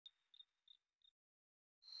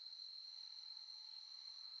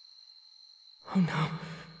Oh no,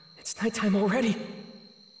 it's nighttime already.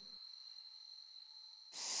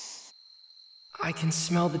 I can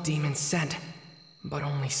smell the demon's scent, but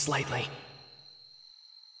only slightly.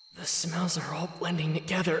 The smells are all blending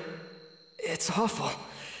together. It's awful.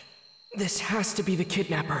 This has to be the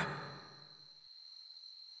kidnapper.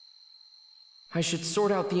 I should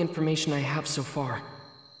sort out the information I have so far.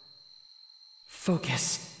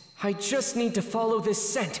 Focus. I just need to follow this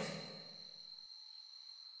scent.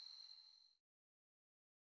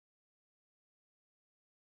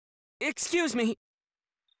 Excuse me.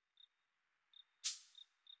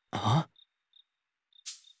 Huh?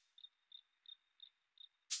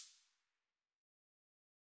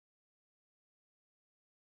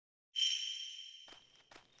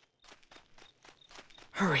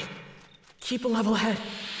 Hurry. Keep a level head,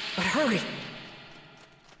 but hurry.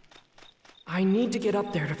 I need to get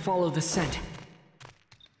up there to follow the scent.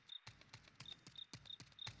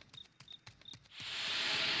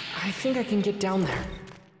 I think I can get down there.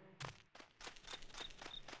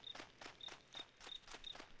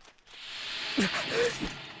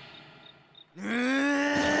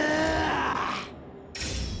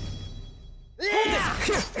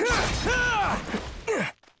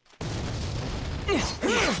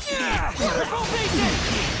 Waterfall Basin!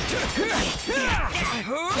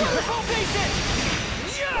 Waterfall Basin!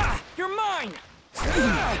 You're mine!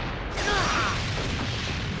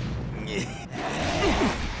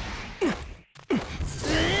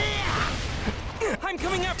 I'm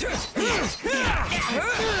coming after you!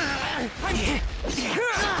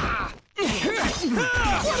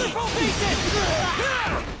 Waterfall Basin!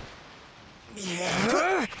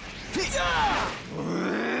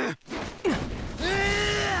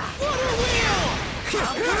 Water wheel!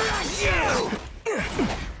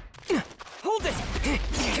 Hold it!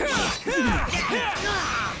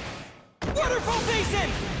 Waterfall Basin!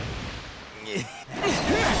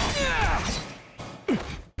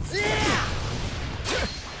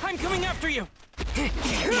 I'm coming after you!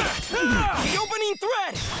 The opening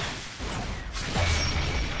thread!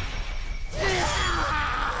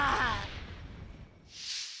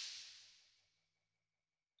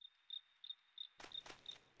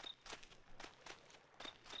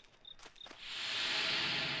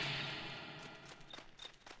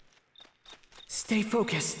 Stay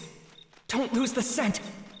focused. Don't lose the scent.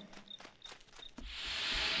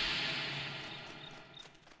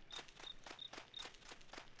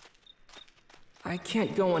 I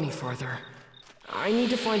can't go any farther. I need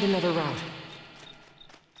to find another route.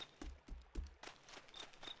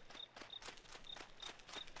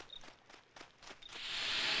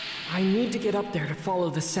 I need to get up there to follow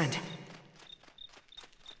the scent.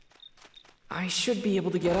 I should be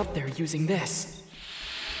able to get up there using this.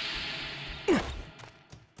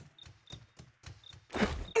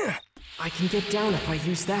 I can get down if I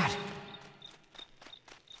use that.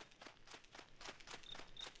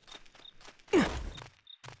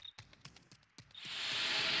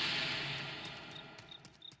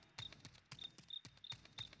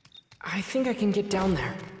 I think I can get down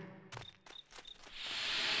there.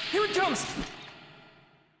 Here it comes!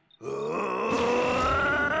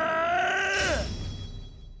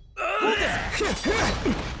 Hold it!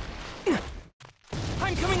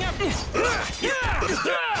 I'm coming up!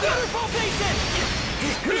 Waterfall Basin!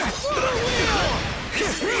 Water wheel!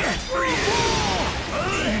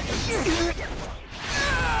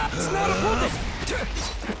 It's not a bullet!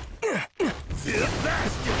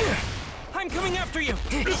 I'm coming after you!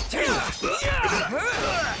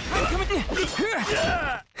 I'm coming...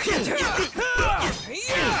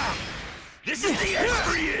 This is the end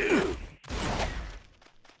for you!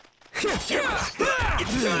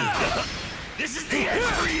 This is the end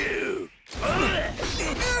for you!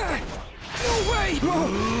 No way!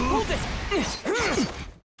 Hold it!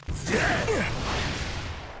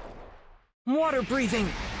 Water breathing!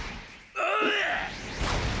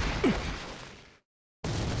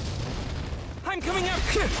 I'm coming up!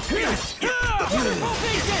 Waterfall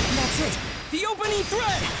Basin! That's it! The opening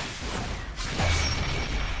thread!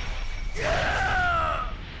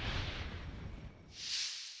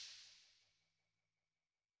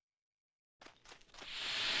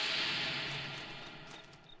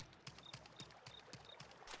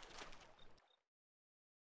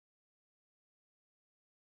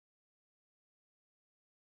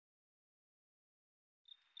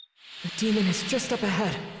 The demon is just up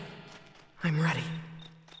ahead. I'm ready.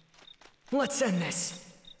 Let's end this.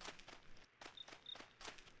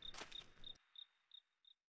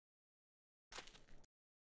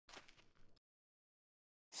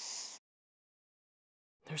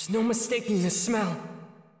 There's no mistaking this smell.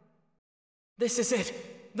 This is it.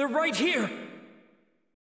 They're right here.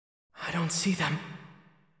 I don't see them.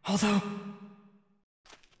 Although...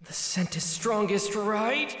 the scent is strongest,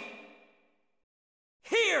 right?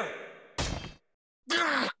 Here!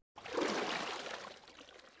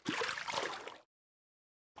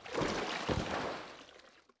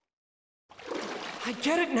 I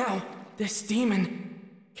get it now! This demon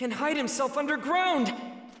can hide himself underground!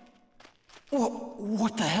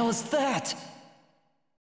 What the hell is that?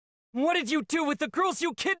 What did you do with the girls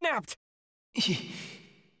you kidnapped?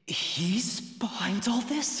 He's behind all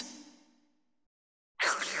this?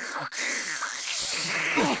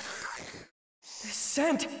 This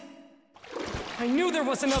scent! I knew there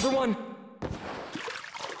was another one!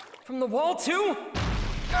 From the wall, too?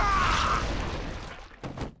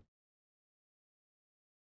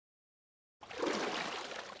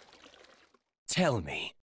 Tell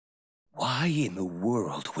me, why in the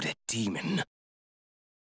world would a demon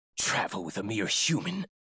travel with a mere human?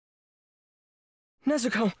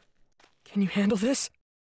 Nezuko, can you handle this?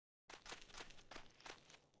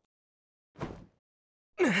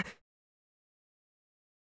 They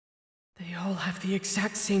all have the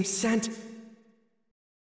exact same scent.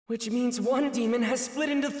 Which means one demon has split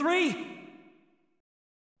into 3!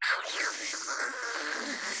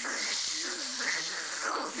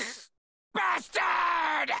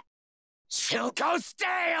 Bastard! She'll go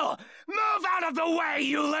stale! Move out of the way,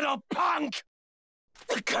 you little punk!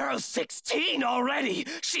 The girl's 16 already!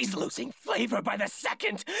 She's losing flavor by the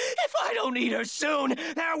second! If I don't eat her soon,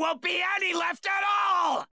 there won't be any left at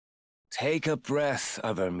all! Take a breath,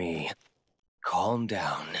 other me. Calm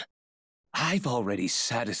down. I've already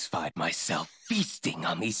satisfied myself feasting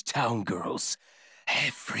on these town girls.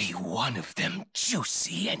 Every one of them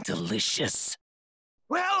juicy and delicious.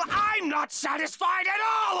 Well, I'm not satisfied at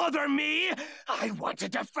all, other me! I want to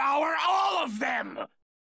devour all of them!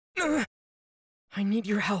 I need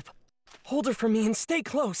your help. Hold her for me and stay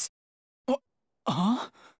close. Huh?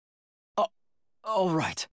 All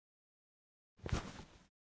right.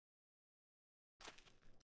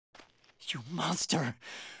 You monster!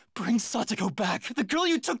 Bring Satoko back! The girl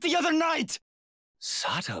you took the other night!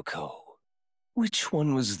 Satoko? Which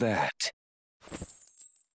one was that?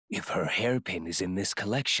 If her hairpin is in this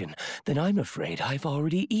collection, then I'm afraid I've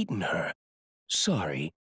already eaten her.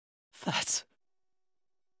 Sorry. That's...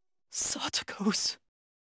 Satoko's...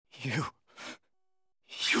 You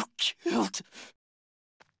killed...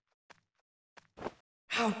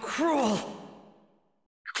 How cruel!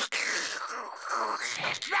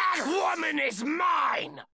 That woman is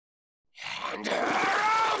mine! Hand her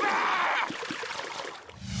over!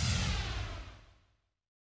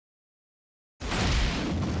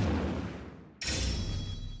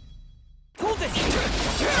 Hold it!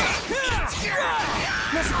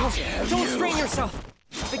 Nezuko, don't strain yourself!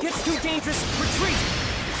 If it gets too dangerous, retreat!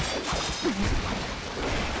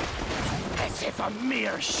 As if a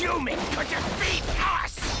mere human could defeat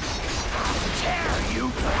us! I'll tear you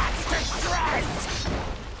brats to shreds!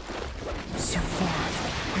 So far,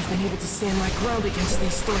 I've been able to stand my ground against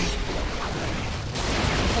these 3.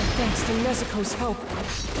 All thanks to Nezuko's help.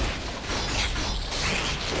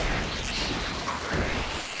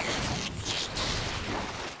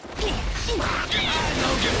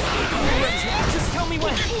 Just tell me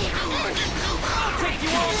when! I'll take you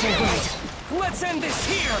all All right. Let's end this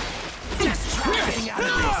here! Just try getting out of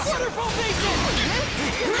this! Waterfall Basin!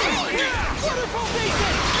 Waterfall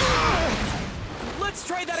Basin! Let's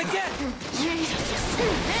try that again!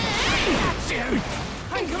 Dude!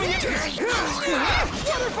 I'm coming in!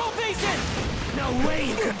 Waterfall Basin! No way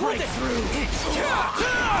you can break through!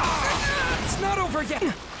 It's not over yet!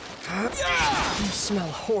 You smell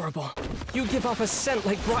horrible. You give off a scent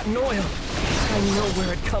like rotten oil. I know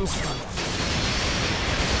where it comes from.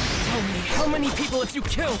 Tell me, how many people have you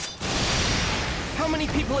killed? How many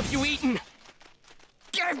people have you eaten?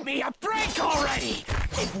 Give me a break already!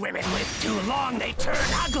 If women live too long, they turn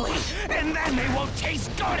ugly, and then they won't taste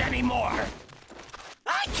good anymore!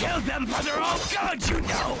 I killed them for their own good, you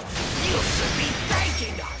know! You should be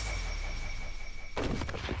thanking us!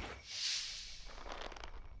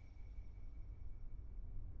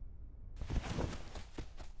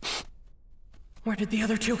 Where did the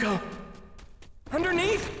other 2 go?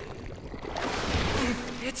 Underneath?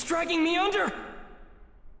 It's dragging me under!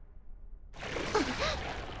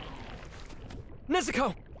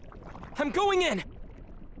 Nezuko! I'm going in!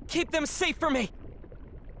 Keep them safe for me!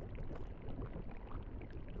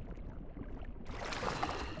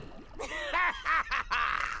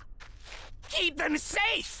 Keep them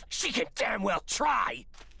safe! She can damn well try!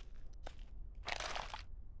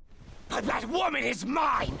 But that woman is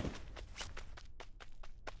mine!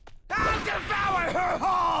 I'll devour her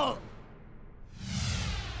whole!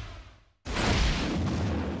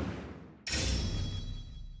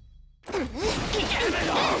 Damn it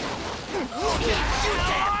all! You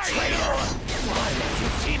damn traitor! Why are you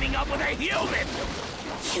teaming up with a human?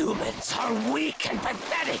 Humans are weak and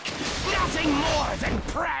pathetic, nothing more than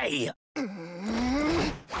prey!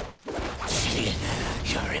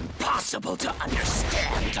 You're impossible to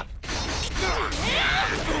understand!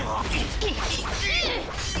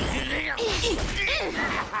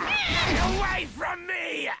 Get away from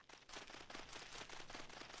me!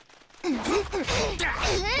 She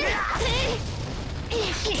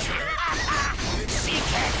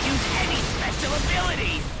can't use any special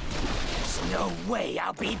abilities! There's no way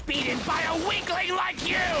I'll be beaten by a weakling like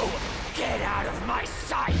you! Get out of my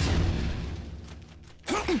sight!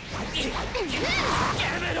 Damn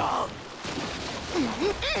it all!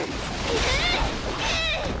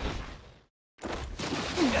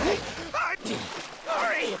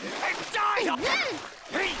 Hurry! And die!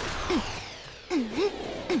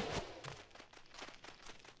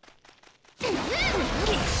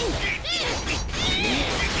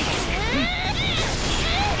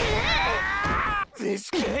 This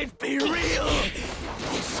can't be real!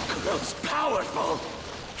 This girl's powerful!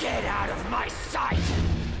 Get out of my sight!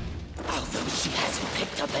 Although she hasn't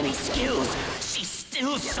picked up any skills, she's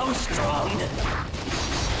still so strong!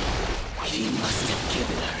 He must have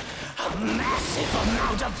given her a massive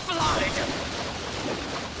amount of blood!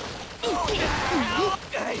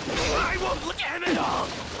 I won't look at it all!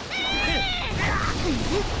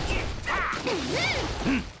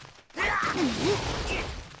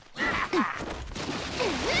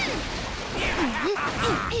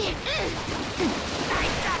 I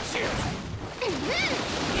got you!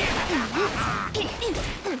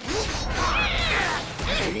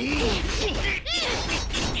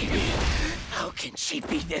 How can she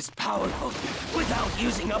be this powerful without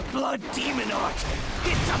using a blood demon art?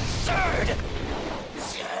 It's absurd!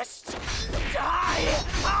 Just die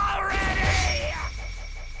already!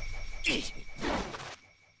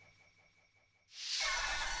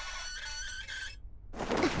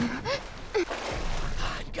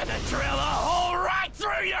 I'm gonna drill a hole right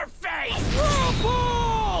through your face!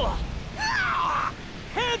 Whirlpool!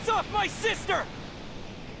 Hands off my sister!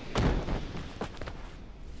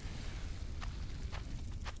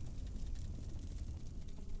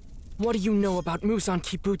 What do you know about Muzan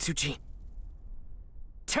Kibutsuji?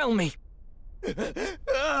 Tell me!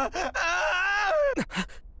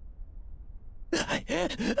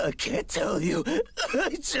 I can't tell you.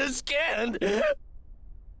 I just can't.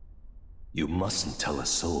 You mustn't tell a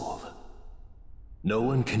soul. No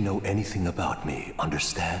one can know anything about me,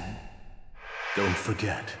 understand? Don't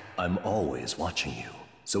forget, I'm always watching you.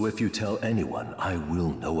 So if you tell anyone, I will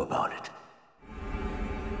know about it.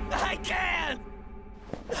 I can't!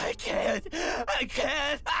 I can't! I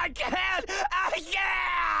can't! I can't! I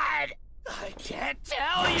can't! I can't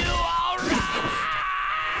tell you, all right!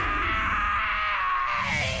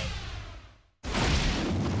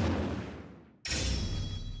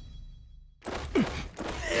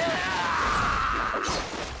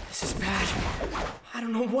 This is bad. I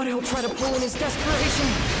don't know what he'll try to pull in his desperation.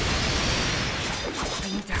 I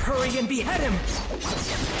need to hurry and behead him.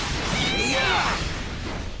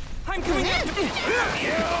 I'm coming after you! I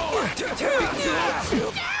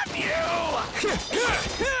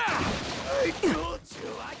told you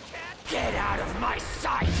I can't get out of my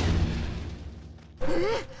sight!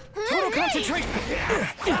 Total concentration!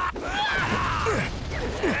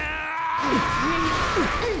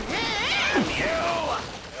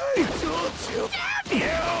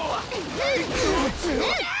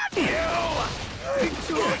 I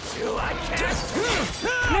told you! I can't!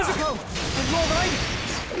 Nezuko! Are you alright?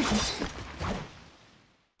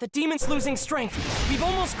 The demon's losing strength. We've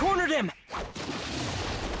almost cornered him!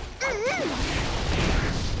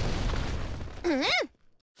 Damn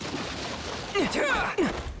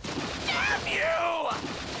you!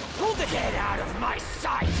 Hold it! Get out of my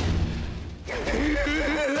sight! I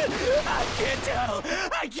can't tell!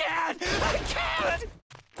 I can't! I can't!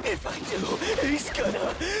 If I do, he's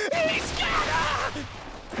gonna!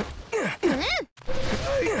 I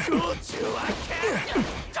told you I can't!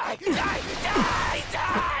 Die!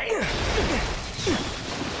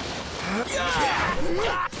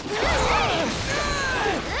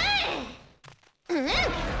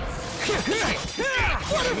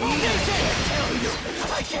 Wonderful Nathan! I tell you,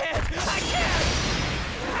 I can't!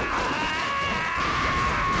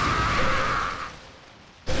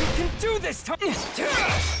 We can do this time!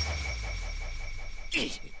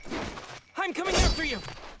 I'm coming after you!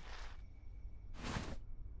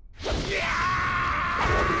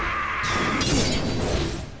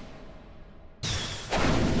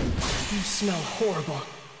 You smell horrible.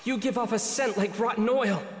 You give off a scent like rotten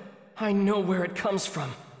oil. I know where it comes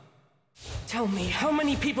from. Tell me, how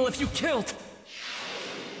many people have you killed?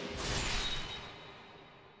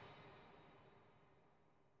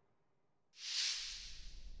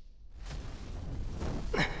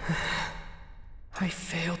 I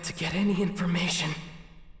failed to get any information.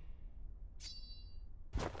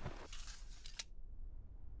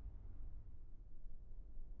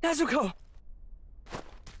 Nezuko!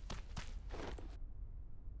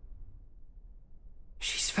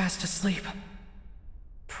 She's fast asleep.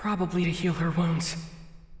 Probably to heal her wounds.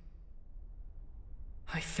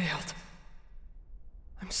 I failed.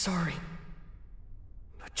 I'm sorry.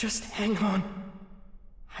 But just hang on.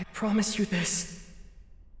 I promise you this.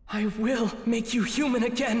 I will make you human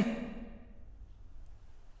again!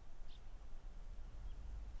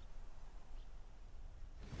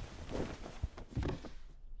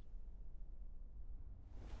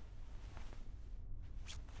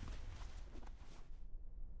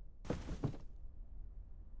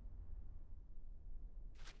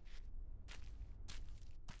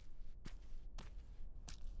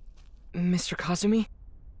 Mr. Kazumi?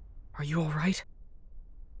 Are you alright?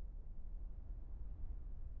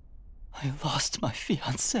 I lost my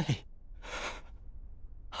fiancée.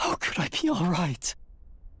 How could I be all right?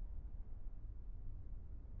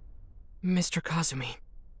 Mr. Kazumi,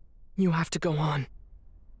 you have to go on.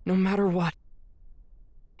 No matter what.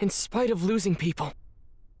 In spite of losing people.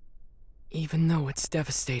 Even though it's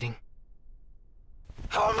devastating.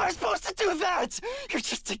 How am I supposed to do that? You're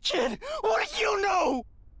just a kid. What do you know?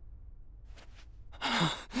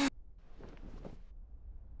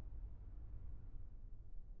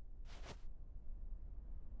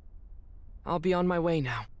 I'll be on my way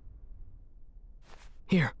now.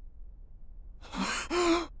 Here.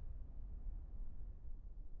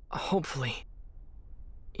 Hopefully,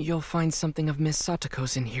 you'll find something of Miss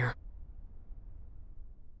Satoko's in here.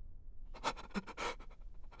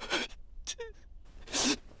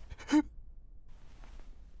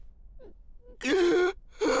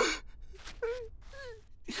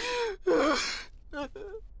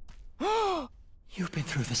 You've been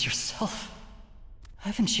through this yourself,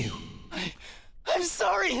 haven't you? I'm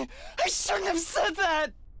sorry! I shouldn't have said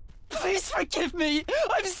that! Please forgive me!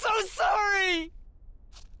 I'm so sorry!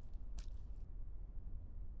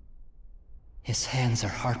 His hands are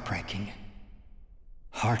heartbreaking.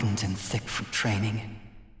 Hardened and thick from training.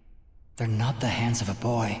 They're not the hands of a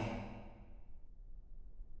boy.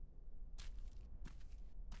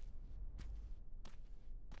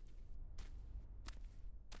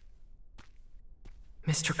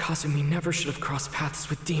 Mr. Kazumi never should have crossed paths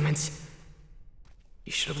with demons.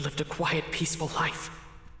 He should have lived a quiet, peaceful life.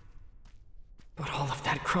 But all of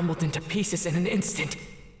that crumbled into pieces in an instant.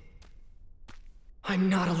 I'm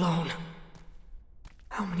not alone.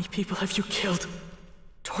 How many people have you killed?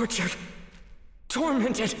 Tortured?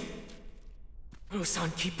 Tormented? Usan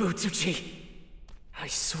Kibutsuji. I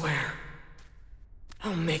swear,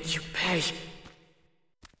 I'll make you pay.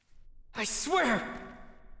 I swear!